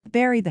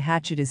Bury the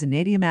hatchet is an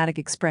idiomatic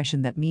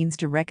expression that means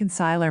to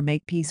reconcile or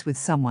make peace with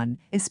someone,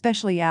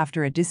 especially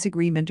after a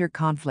disagreement or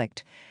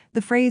conflict.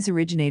 The phrase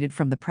originated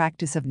from the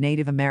practice of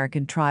Native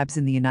American tribes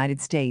in the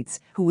United States,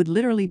 who would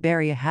literally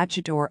bury a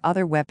hatchet or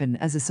other weapon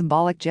as a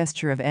symbolic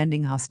gesture of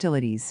ending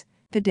hostilities.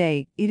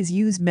 Today, it is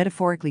used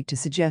metaphorically to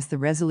suggest the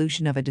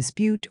resolution of a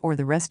dispute or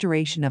the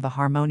restoration of a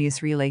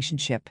harmonious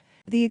relationship.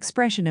 The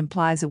expression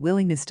implies a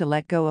willingness to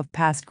let go of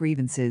past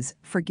grievances,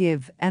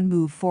 forgive, and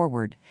move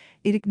forward.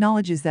 It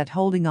acknowledges that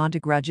holding on to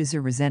grudges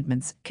or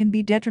resentments can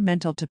be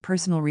detrimental to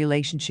personal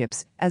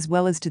relationships, as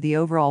well as to the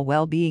overall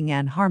well-being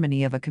and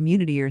harmony of a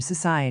community or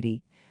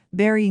society.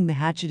 Burying the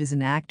hatchet is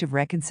an act of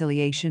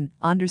reconciliation,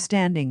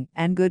 understanding,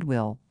 and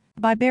goodwill.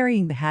 By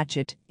burying the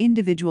hatchet,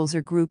 individuals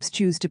or groups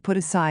choose to put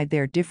aside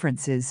their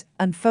differences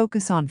and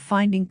focus on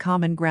finding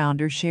common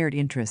ground or shared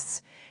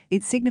interests.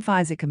 It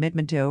signifies a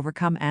commitment to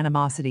overcome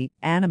animosity,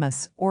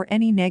 animus, or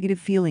any negative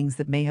feelings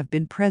that may have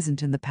been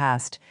present in the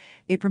past.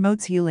 It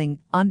promotes healing,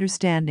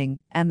 understanding,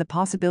 and the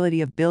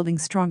possibility of building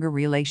stronger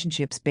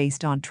relationships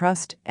based on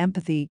trust,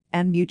 empathy,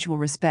 and mutual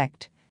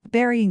respect.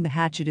 Burying the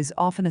hatchet is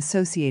often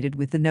associated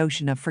with the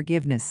notion of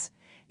forgiveness.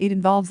 It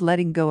involves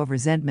letting go of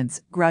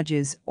resentments,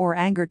 grudges, or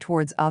anger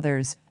towards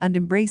others, and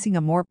embracing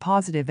a more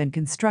positive and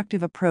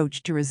constructive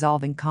approach to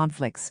resolving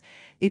conflicts.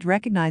 It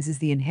recognizes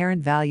the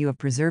inherent value of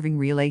preserving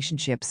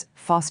relationships,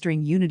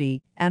 fostering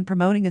unity, and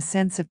promoting a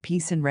sense of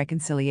peace and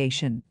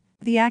reconciliation.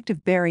 The act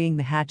of burying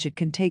the hatchet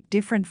can take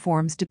different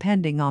forms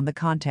depending on the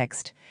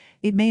context.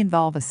 It may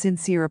involve a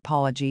sincere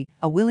apology,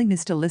 a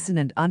willingness to listen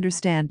and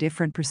understand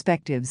different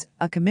perspectives,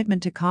 a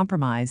commitment to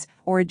compromise,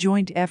 or a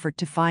joint effort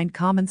to find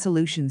common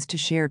solutions to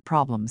shared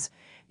problems.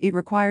 It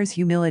requires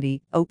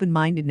humility,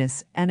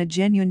 open-mindedness, and a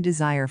genuine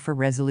desire for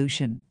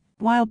resolution.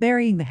 While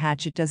burying the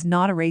hatchet does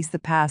not erase the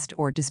past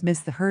or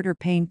dismiss the hurt or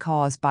pain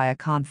caused by a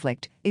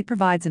conflict, it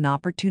provides an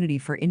opportunity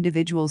for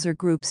individuals or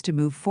groups to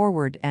move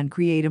forward and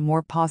create a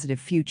more positive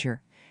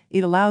future.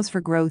 It allows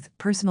for growth,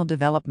 personal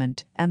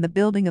development, and the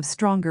building of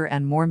stronger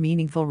and more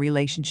meaningful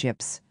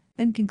relationships.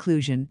 In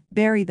conclusion,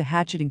 bury the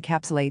hatchet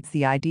encapsulates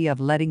the idea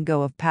of letting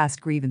go of past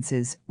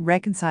grievances,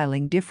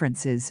 reconciling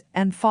differences,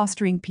 and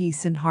fostering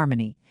peace and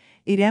harmony.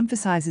 It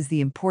emphasizes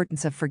the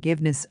importance of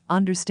forgiveness,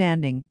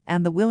 understanding,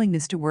 and the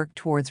willingness to work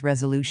towards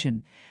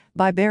resolution.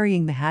 By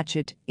burying the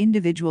hatchet,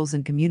 individuals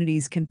and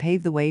communities can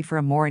pave the way for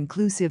a more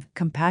inclusive,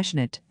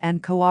 compassionate,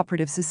 and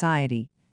cooperative society.